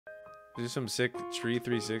Do some sick tree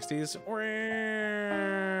 360s.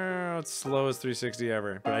 It's slowest 360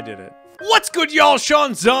 ever, but I did it. What's good, y'all?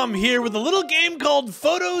 Shaun here with a little game called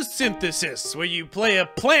Photosynthesis, where you play a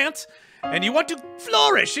plant and you want to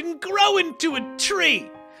flourish and grow into a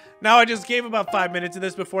tree. Now, I just gave about 5 minutes of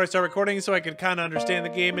this before I start recording so I could kind of understand the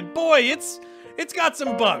game, and boy, it's got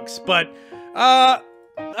some bugs, but I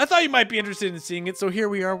thought you might be interested in seeing it. So here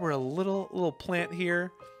we are. We're a little plant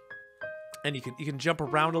here. And you can jump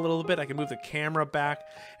around a little bit. I can move the camera back.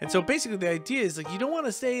 And so basically the idea is, like, you don't want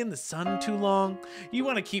to stay in the sun too long. You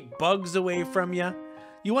want to keep bugs away from you.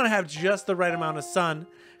 You want to have just the right amount of sun,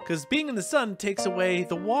 because being in the sun takes away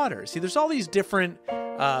the water. See, there's all these different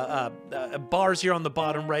bars here on the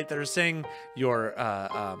bottom right that are saying your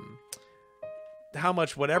how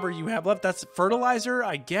much whatever you have left. That's fertilizer,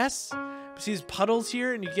 I guess. See these puddles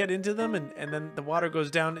here, and you get into them, and then the water goes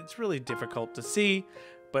down. It's really difficult to see.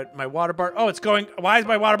 But my water bar, oh, it's going, why is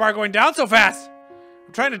my water bar going down so fast?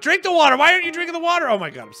 I'm trying to drink the water. Why aren't you drinking the water? Oh my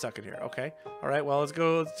God, I'm stuck in here. Okay. All right, well, let's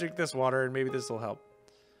drink this water and maybe this will help.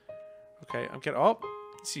 Okay, I'm getting, oh,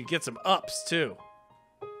 so you get some ups too.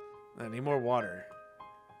 I need more water.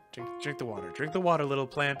 Drink the water. Drink the water, little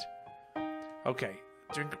plant. Okay,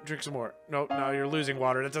 drink some more. No, you're losing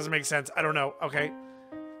water. That doesn't make sense. I don't know. Okay.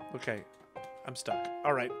 Okay, I'm stuck.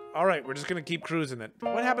 All right, we're just gonna keep cruising then.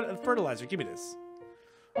 What happened to the fertilizer? Give me this.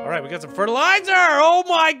 All right, we got some fertilizer. Oh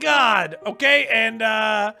my God. Okay, and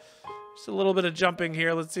just a little bit of jumping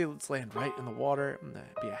here. Let's see. Let's land right in the water. I'm gonna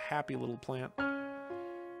be a happy little plant.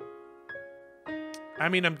 I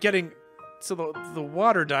mean, I'm getting, so the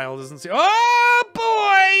water dial doesn't see. Oh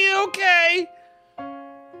boy. Okay.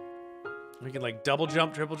 We can like double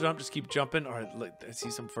jump, triple jump, just keep jumping. All right, look, I see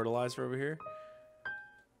some fertilizer over here.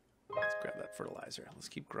 Let's grab that fertilizer. Let's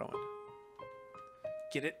keep growing.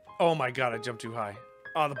 Get it? Oh my God, I jumped too high.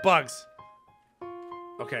 Oh, the bugs.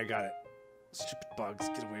 Okay, I got it. Stupid bugs,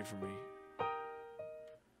 get away from me.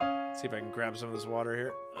 Let's see if I can grab some of this water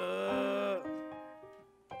here.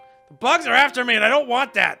 The bugs are after me, and I don't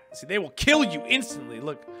want that. See, they will kill you instantly.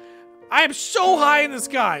 Look, I am so high in the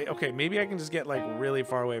sky. Okay, maybe I can just get like really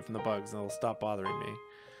far away from the bugs, and they'll stop bothering me.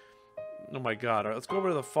 Oh my God! All right, let's go over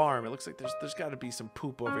to the farm. It looks like there's got to be some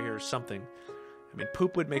poop over here or something. I mean,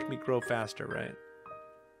 poop would make me grow faster, right?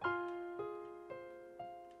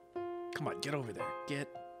 Come on, get over there. Get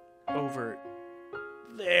over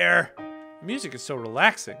there. The music is so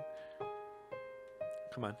relaxing.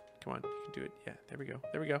 Come on, you can do it. Yeah, there we go.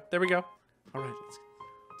 All right,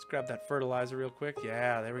 let's grab that fertilizer real quick.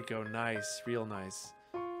 Yeah, there we go. Nice, real nice.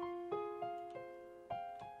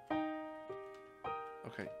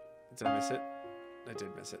 Okay, did I miss it? I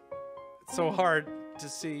did miss it. It's so hard to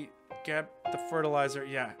see. Get the fertilizer.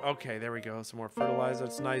 Yeah, okay, there we go. Some more fertilizer.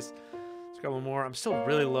 It's nice. Let's grab one more. I'm still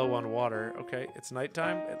really low on water. Okay, it's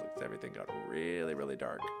nighttime. It looks everything got really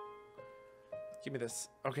dark. Give me this.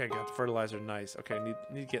 Okay, I got the fertilizer. Nice. Okay,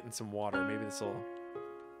 need to get in some water. Maybe this will.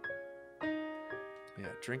 Yeah,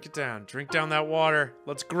 drink it down. Drink down that water.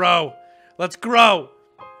 Let's grow. Let's grow.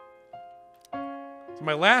 So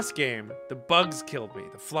my last game, the bugs killed me.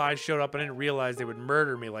 The flies showed up. I didn't realize they would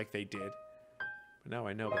murder me like they did. But now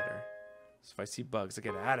I know better. So if I see bugs, I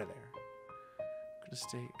get out of there.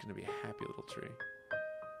 Gonna be a happy little tree.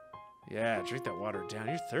 Yeah, drink that water down.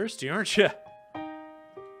 You're thirsty, aren't you?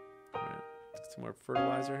 Alright, get some more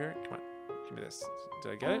fertilizer here. Come on, give me this.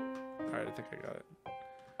 Did I get it? Alright, I think I got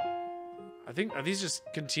it. Are these just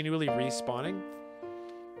continually respawning?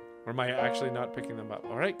 Or am I actually not picking them up?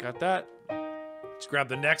 Alright, got that. Let's grab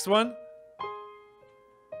the next one.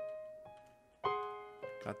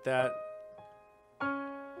 Got that.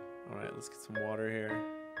 Alright, let's get some water here.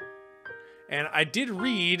 And I did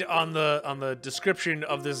read on the description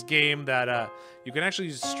of this game that you can actually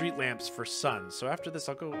use street lamps for sun. So after this,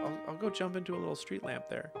 I'll go jump into a little street lamp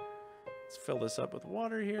there. Let's fill this up with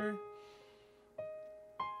water here.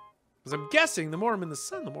 Because I'm guessing the more I'm in the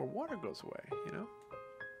sun, the more water goes away. You know?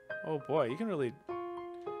 Oh boy, you can really.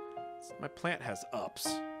 My plant has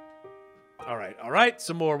ups. All right.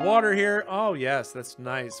 Some more water here. Oh yes, that's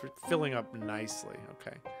nice. We're filling up nicely.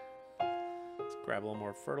 Okay. Grab a little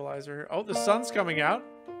more fertilizer here. Oh, the sun's coming out.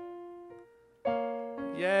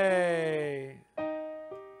 Yay.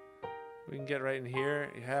 We can get right in here.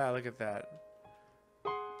 Yeah, look at that.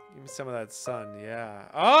 Give me some of that sun. Yeah.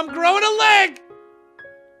 Oh, I'm growing a leg!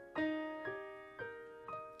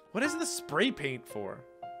 What is the spray paint for?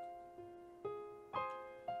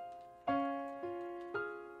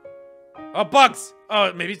 Oh, bugs!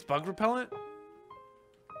 Oh, maybe it's bug repellent?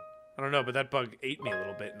 I don't know, but that bug ate me a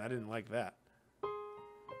little bit, and I didn't like that.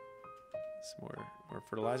 Some more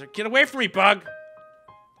fertilizer. Get away from me, bug!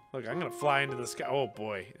 Look, I'm gonna fly into the sky. Oh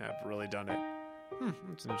boy, I've really done it.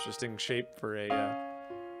 It's an interesting shape for a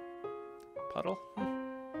puddle.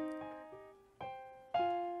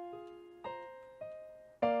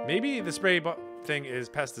 Maybe the spray thing is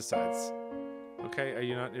pesticides. Okay,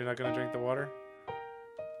 you're not gonna drink the water?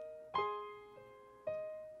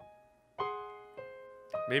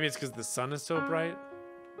 Maybe it's because the sun is so bright.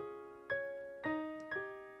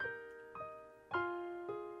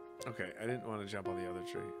 Okay, I didn't want to jump on the other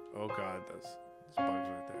tree. Oh god, there's bugs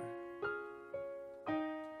right there.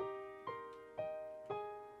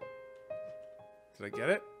 Did I get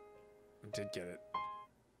it? I did get it.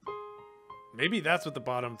 Maybe that's what the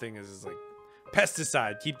bottom thing is like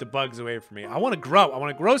pesticide. Keep the bugs away from me. I want to grow. I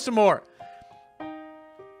want to grow some more.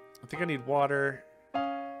 I think I need water.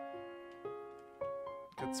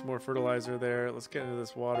 Get some more fertilizer there. Let's get into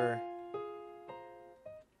this water.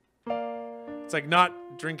 It's like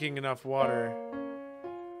not drinking enough water.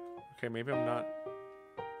 Okay, maybe I'm not.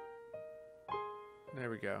 There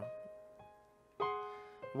we go.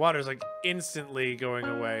 The water's like instantly going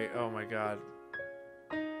away. Oh my god.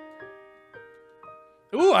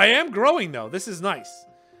 Ooh, I am growing though. This is nice.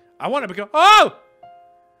 I want to become. Oh!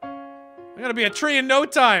 I'm gonna be a tree in no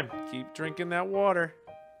time. Keep drinking that water.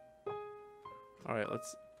 All right,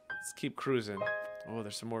 let's keep cruising. Oh,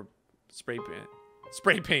 there's some more spray paint.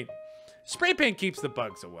 Spray paint. Spray paint keeps the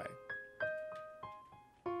bugs away.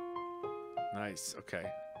 Nice. Okay.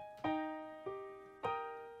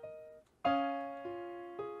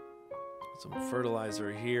 Some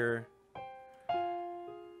fertilizer here.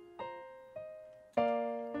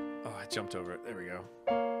 Oh, I jumped over it. There we go.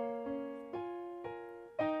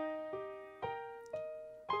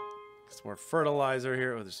 Some more fertilizer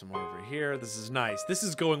here. Oh, there's some more over here. This is nice. This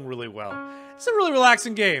is going really well. It's a really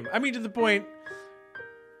relaxing game. I mean, to the point,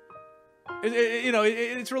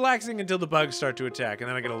 it's relaxing until the bugs start to attack. And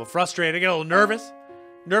then I get a little frustrated. I get a little nervous.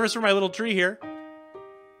 Nervous for my little tree here.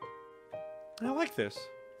 I like this.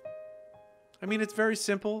 I mean, it's very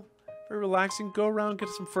simple. Very relaxing. Go around, get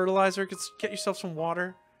some fertilizer. Get yourself some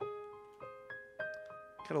water.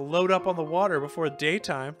 Gotta load up on the water before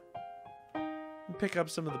daytime. Pick up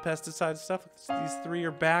some of the pesticide stuff. These three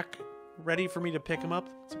are back, ready for me to pick them up.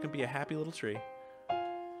 It's gonna be a happy little tree.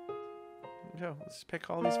 Go. Let's pick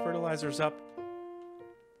all these fertilizers up.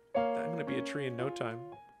 I'm gonna be a tree in no time.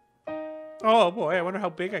 Oh boy, I wonder how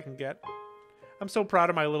big I can get. I'm so proud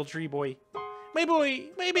of my little tree boy. My boy,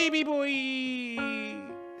 my baby boy.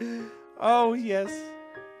 Oh yes,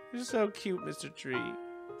 you're so cute, Mr. Tree.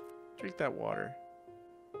 Drink that water.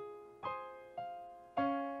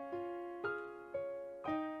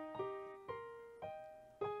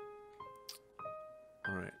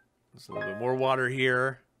 There's a little bit more water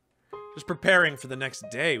here. Just preparing for the next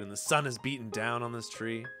day when the sun is beaten down on this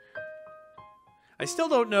tree. I still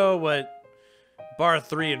don't know what bar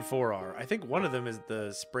 3 and 4 are. I think one of them is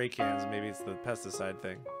the spray cans. Maybe it's the pesticide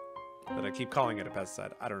thing. But I keep calling it a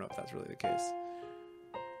pesticide. I don't know if that's really the case.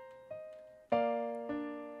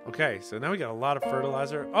 Okay, so now we got a lot of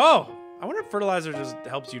fertilizer. Oh! I wonder if fertilizer just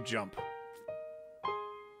helps you jump.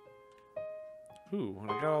 Ooh, when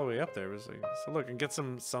I got all the way up there, it was like, so look, and get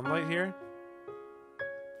some sunlight here.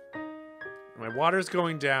 My water's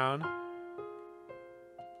going down.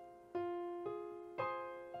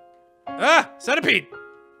 Ah! Centipede!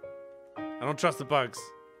 I don't trust the bugs.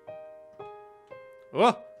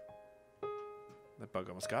 Oh! That bug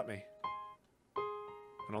almost got me.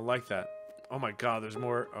 I don't like that. Oh my god, there's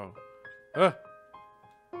more. Oh. Oh,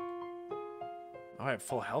 I have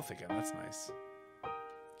full health again. That's nice.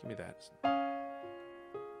 Give me that.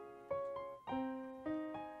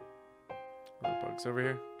 Bugs over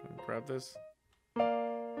here. Grab this. Give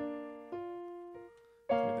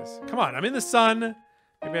me this. Come on, I'm in the sun.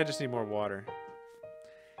 Maybe I just need more water.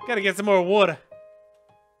 Gotta get some more water.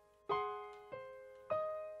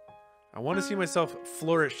 I want to see myself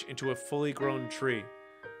flourish into a fully grown tree.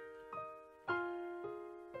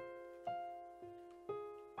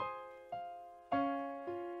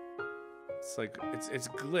 It's like, it's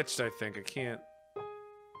glitched, I think. I can't.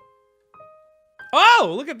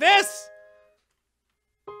 Oh, look at this!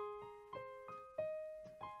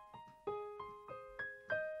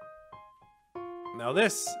 Now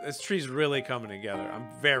this tree's really coming together. I'm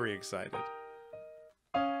very excited.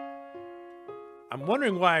 I'm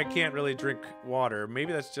wondering why I can't really drink water.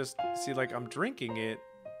 Maybe that's just, see, like I'm drinking it,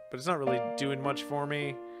 but it's not really doing much for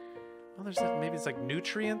me. Oh, there's that, maybe it's like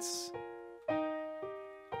nutrients.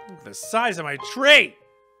 Look at the size of my tree.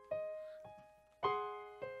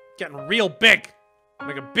 Getting real big.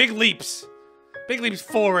 Making big leaps. Big leaps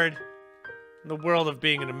forward in the world of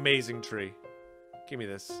being an amazing tree. Give me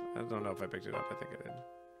this. I don't know if I picked it up. I think I did.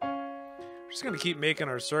 just gonna keep making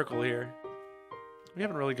our circle here. We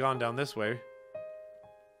haven't really gone down this way.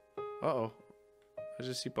 Uh-oh. I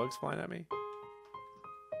just see bugs flying at me.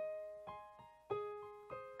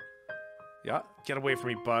 Yeah, get away from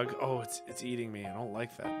me, bug. Oh, it's eating me. I don't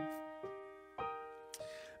like that.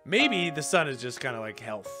 Maybe the sun is just kind of like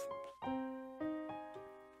health.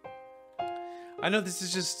 I know this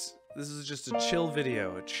is just a chill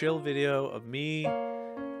video of me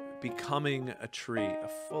becoming a tree, a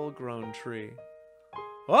full-grown tree.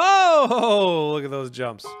 Whoa! Look at those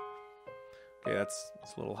jumps. Okay, that's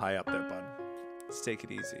a little high up there, bud. Let's take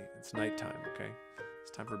it easy. It's nighttime, okay?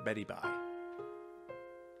 It's time for Betty Bye.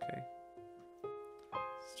 Okay.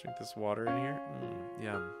 Let's drink this water in here.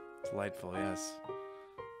 Yum. Delightful, yes.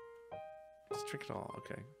 Let's drink it all,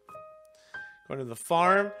 okay. Going to the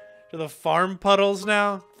farm puddles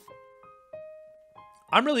now.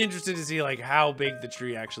 I'm really interested to see like how big the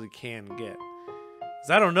tree actually can get. Because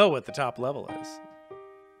I don't know what the top level is.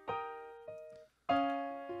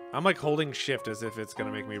 I'm like holding shift as if it's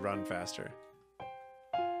gonna make me run faster.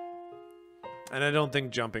 And I don't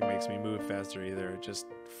think jumping makes me move faster either. It just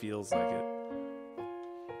feels like it.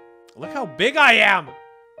 Look how big I am!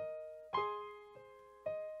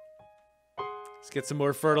 Let's get some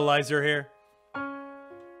more fertilizer here.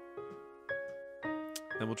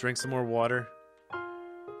 Then we'll drink some more water.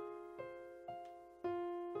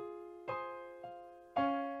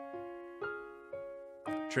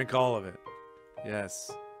 Drink all of it.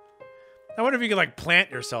 Yes. I wonder if you could like plant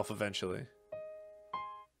yourself eventually.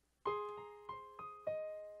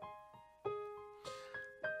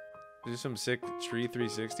 Do some sick tree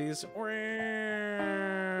 360s.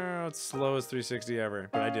 It's slowest 360 ever,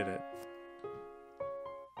 but I did it.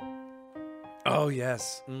 Oh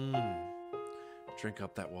yes. Drink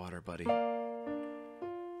up that water, buddy.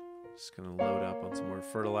 Just gonna load up on some more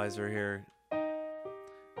fertilizer here.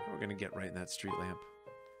 We're gonna get right in that street lamp.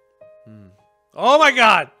 Oh my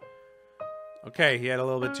god! Okay, he had a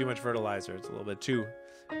little bit too much fertilizer. It's a little bit too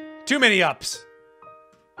many ups.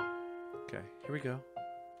 Okay, here we go.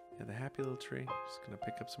 Yeah, the happy little tree. Just gonna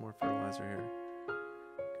pick up some more fertilizer here.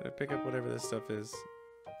 Gonna pick up whatever this stuff is.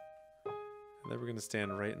 And then we're gonna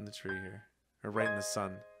stand right in the tree here. Or right in the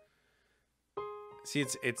sun. See,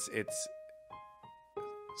 it's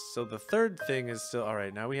so the third thing is still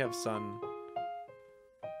alright, now we have sun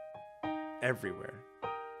everywhere.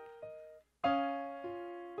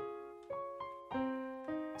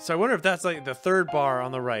 So I wonder if that's like the third bar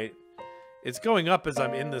on the right. It's going up as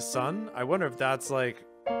I'm in the sun. I wonder if that's like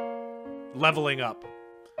leveling up.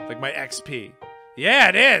 Like my XP. Yeah,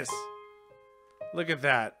 it is! Look at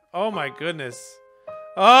that. Oh my goodness.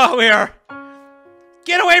 Oh, we are...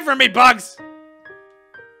 Get away from me, bugs!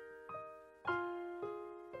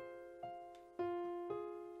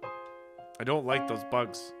 I don't like those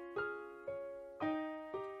bugs.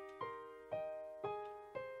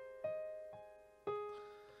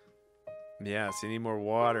 Yes, you need more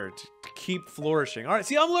water to keep flourishing. All right,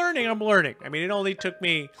 see, I'm learning. I mean, it only took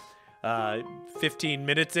me 15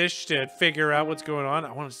 minutes-ish to figure out what's going on.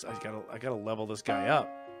 I gotta level this guy up.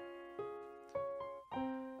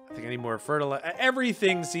 I think I need more fertilizer.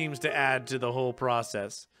 Everything seems to add to the whole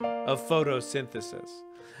process of photosynthesis.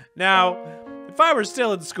 Now, if I were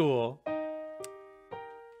still in school...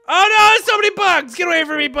 Oh no, there's so many bugs! Get away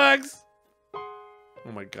from me, bugs!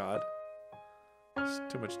 Oh my god. There's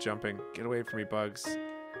too much jumping. Get away from me, bugs.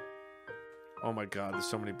 Oh my god, there's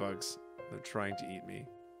so many bugs. They're trying to eat me.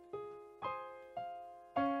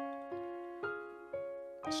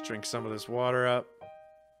 Let's drink some of this water up.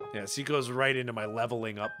 Yeah, see, it goes right into my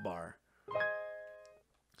leveling up bar.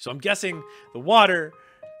 So I'm guessing the water,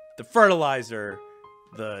 the fertilizer,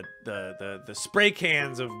 the spray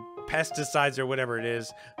cans of pesticides or whatever it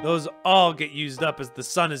is, those all get used up as the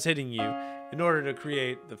sun is hitting you in order to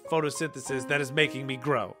create the photosynthesis that is making me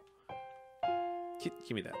grow.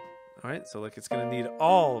 Give me that. All right, so like it's gonna need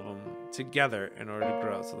all of them together in order to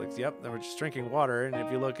grow. So like, yep, then we're just drinking water, and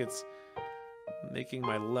if you look, it's making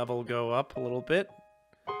my level go up a little bit.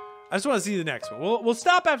 I just want to see the next one. We'll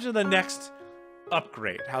stop after the next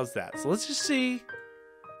upgrade. How's that? So let's just see.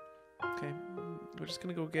 Okay, we're just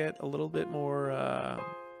gonna go get a little bit more.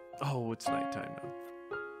 Oh, it's nighttime now.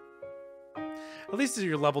 At least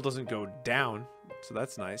your level doesn't go down, so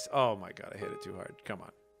that's nice. Oh my god, I hit it too hard. Come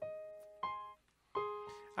on.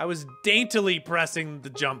 I was daintily pressing the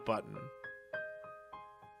jump button.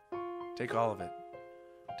 Take all of it.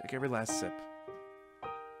 Take every last sip.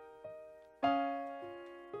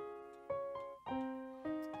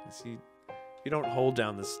 See, you don't hold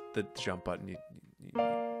down the jump button. You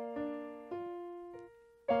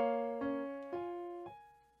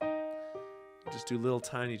just do little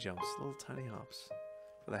tiny jumps, little tiny hops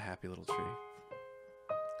for the happy little tree.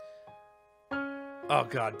 Oh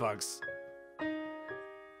God, bugs.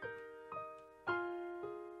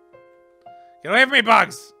 Get away from me,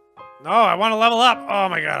 bugs! No, I want to level up. Oh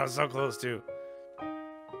my God, I was so close too.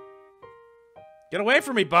 Get away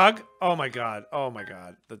from me, bug! Oh my God, oh my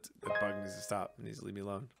God. That bug needs to stop. It needs to leave me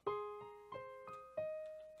alone.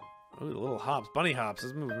 Ooh, the little hops, bunny hops. This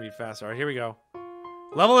is moving me faster. All right, here we go.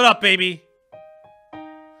 Level it up, baby.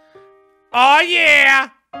 Oh yeah!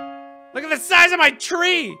 Look at the size of my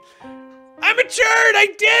tree! I matured! I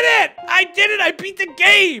did it! I did it! I beat the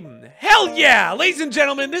game! Hell yeah! Ladies and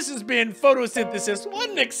gentlemen, this has been Photosynthesis.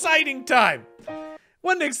 What an exciting time!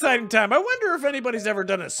 What an exciting time. I wonder if anybody's ever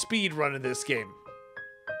done a speed run in this game.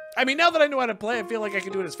 I mean, now that I know how to play, I feel like I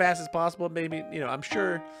can do it as fast as possible. Maybe, you know, I'm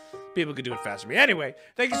sure people could do it faster than me. Anyway,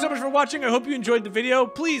 thank you so much for watching. I hope you enjoyed the video.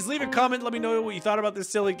 Please leave a comment. Let me know what you thought about this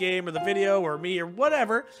silly game or the video or me or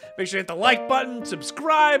whatever. Make sure to hit the like button,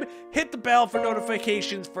 subscribe, hit the bell for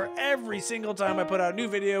notifications for every single time I put out a new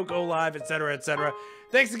video, go live, etc., etc.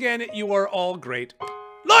 Thanks again. You are all great.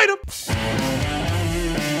 Light 'em!